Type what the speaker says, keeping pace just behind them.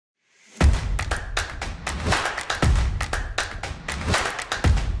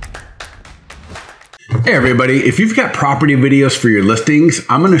Hey everybody, if you've got property videos for your listings,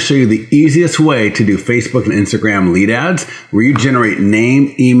 I'm going to show you the easiest way to do Facebook and Instagram lead ads where you generate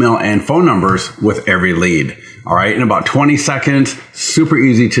name, email, and phone numbers with every lead. All right, in about 20 seconds, super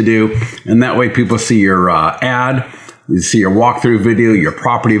easy to do. And that way people see your ad, you see your walkthrough video, your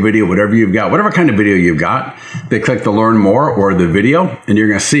property video, whatever you've got, whatever kind of video you've got. They click the learn more or the video, and you're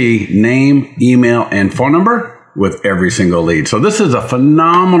going to see name, email, and phone number with every single lead. So this is a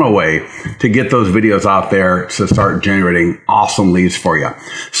phenomenal way to get those videos out there to start generating awesome leads for you.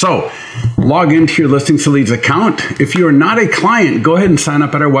 So log into your Listings to Leads account. If you are not a client, go ahead and sign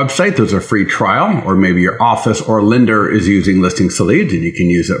up at our website. There's a free trial, or maybe your office or lender is using Listings to Leads and you can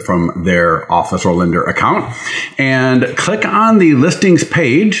use it from their office or lender account. And click on the listings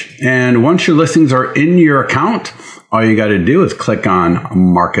page. And once your listings are in your account, all you got to do is click on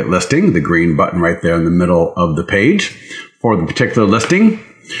Market Listing, the green button right there in the middle of the page for the particular listing.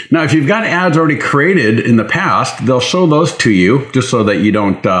 Now, if you've got ads already created in the past, they'll show those to you just so that you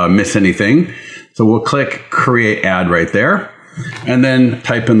don't miss anything. So we'll click Create Ad right there and then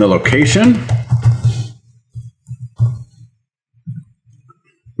type in the location.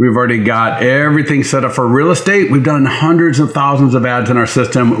 We've already got everything set up for real estate. We've done hundreds of thousands of ads in our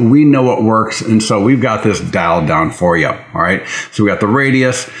system. We know what works. And so we've got this dialed down for you. All right. So we got the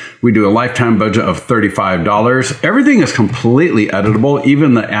radius. We do a lifetime budget of $35. Everything is completely editable,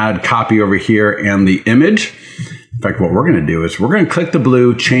 even the ad copy over here and the image. In fact, what we're going to do is we're going to click the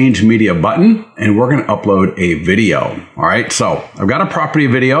blue Change Media button and we're going to upload a video. All right. So I've got a property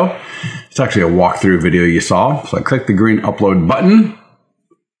video. It's actually a walkthrough video you saw. So I click the green Upload button.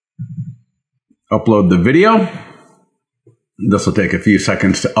 Upload the video. This will take a few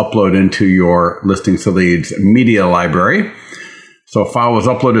seconds to upload into your Listings to Leads media library. So file was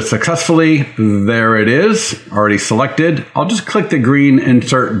uploaded successfully. There it is, already selected. I'll just click the green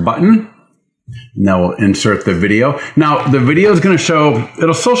Insert button and that will insert the video. Now the video is going to show,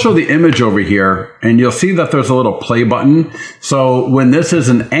 it'll still show the image over here and you'll see that there's a little play button. So when this is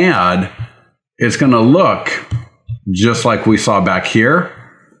an ad, it's going to look just like we saw back here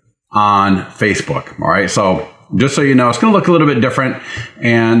on Facebook. All right. So just so you know, it's going to look a little bit different.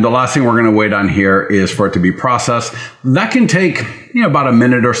 And the last thing we're going to wait on here is for it to be processed. That can take about a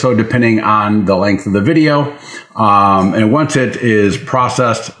minute or so, depending on the length of the video. And once it is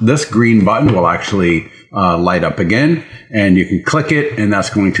processed, this green button will actually light up again and you can click it and that's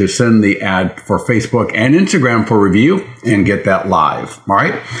going to send the ad for Facebook and Instagram for review and get that live. All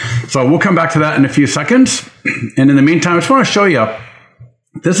right. So we'll come back to that in a few seconds. And in the meantime, I just want to show you,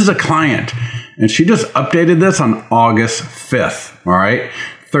 this is a client, and she just updated this on August 5th, all right?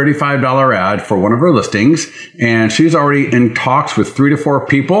 $35 ad for one of her listings, and she's already in talks with 3 to 4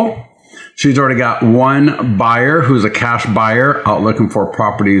 people. She's already got one buyer who's a cash buyer out looking for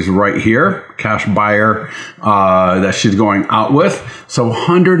properties right here, cash buyer that she's going out with. So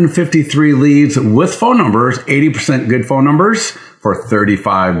 153 leads with phone numbers, 80% good phone numbers for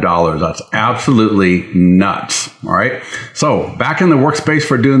 $35. That's absolutely nuts. All right. So back in the workspace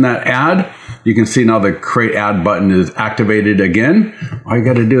for doing that ad, you can see now the Create Ad button is activated again. All you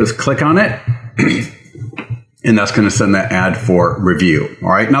got to do is click on it. And that's going to send that ad for review. All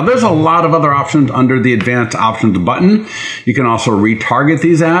right. Now, there's a lot of other options under the Advanced Options button. You can also retarget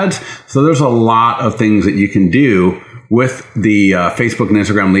these ads. So there's a lot of things that you can do with the Facebook and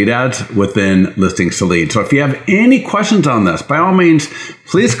Instagram lead ads within Listings to Leads. So if you have any questions on this, by all means,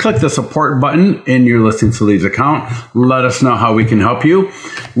 please click the support button in your Listings to Leads account. Let us know how we can help you.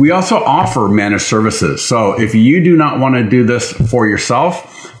 We also offer managed services. So if you do not want to do this for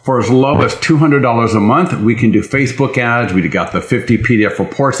yourself, for as low as $200 a month, we can do Facebook ads. We got the 50 PDF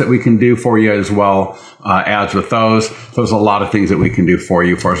reports that we can do for you as well, ads with those. So there's a lot of things that we can do for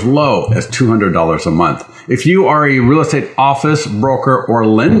you for as low as $200 a month. If you are a real estate office, broker, or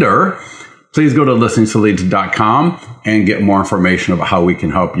lender, please go to listingstoleads.com and get more information about how we can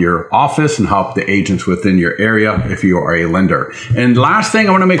help your office and help the agents within your area if you are a lender. And last thing,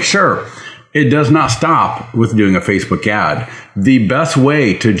 I want to make sure, it does not stop with doing a Facebook ad. The best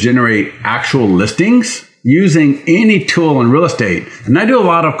way to generate actual listings using any tool in real estate, and I do a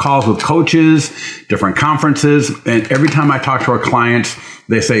lot of calls with coaches, different conferences, and every time I talk to our clients,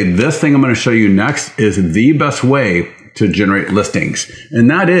 they say, this thing I'm going to show you next is the best way to generate listings.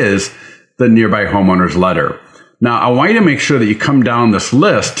 And that is the Nearby Homeowners letter. Now, I want you to make sure that you come down this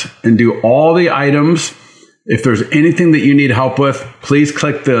list and do all the items If there's anything that you need help with, please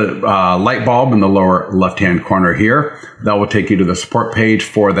click the light bulb in the lower left-hand corner here. That will take you to the support page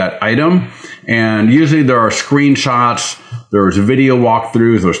for that item. And usually there are screenshots, there's video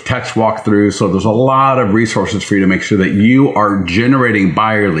walkthroughs, there's text walkthroughs. So there's a lot of resources for you to make sure that you are generating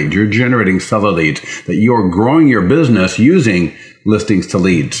buyer leads, you're generating seller leads, that you are growing your business using listings to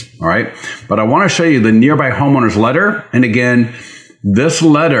leads. All right. But I want to show you the Nearby Homeowners letter. And again, this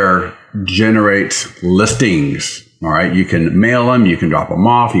letter generates listings. All right. You can mail them, you can drop them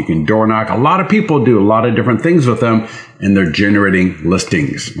off, you can door knock. A lot of people do a lot of different things with them, and they're generating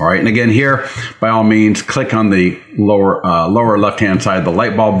listings. All right. And again, here, by all means, click on the lower left-hand side, the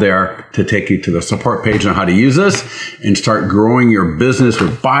light bulb there, to take you to the support page on how to use this and start growing your business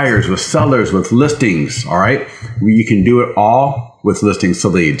with buyers, with sellers, with listings. All right. You can do it all with listings to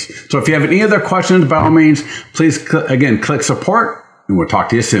leads. So if you have any other questions, by all means, please, again, click support, and we'll talk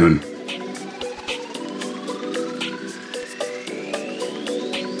to you soon.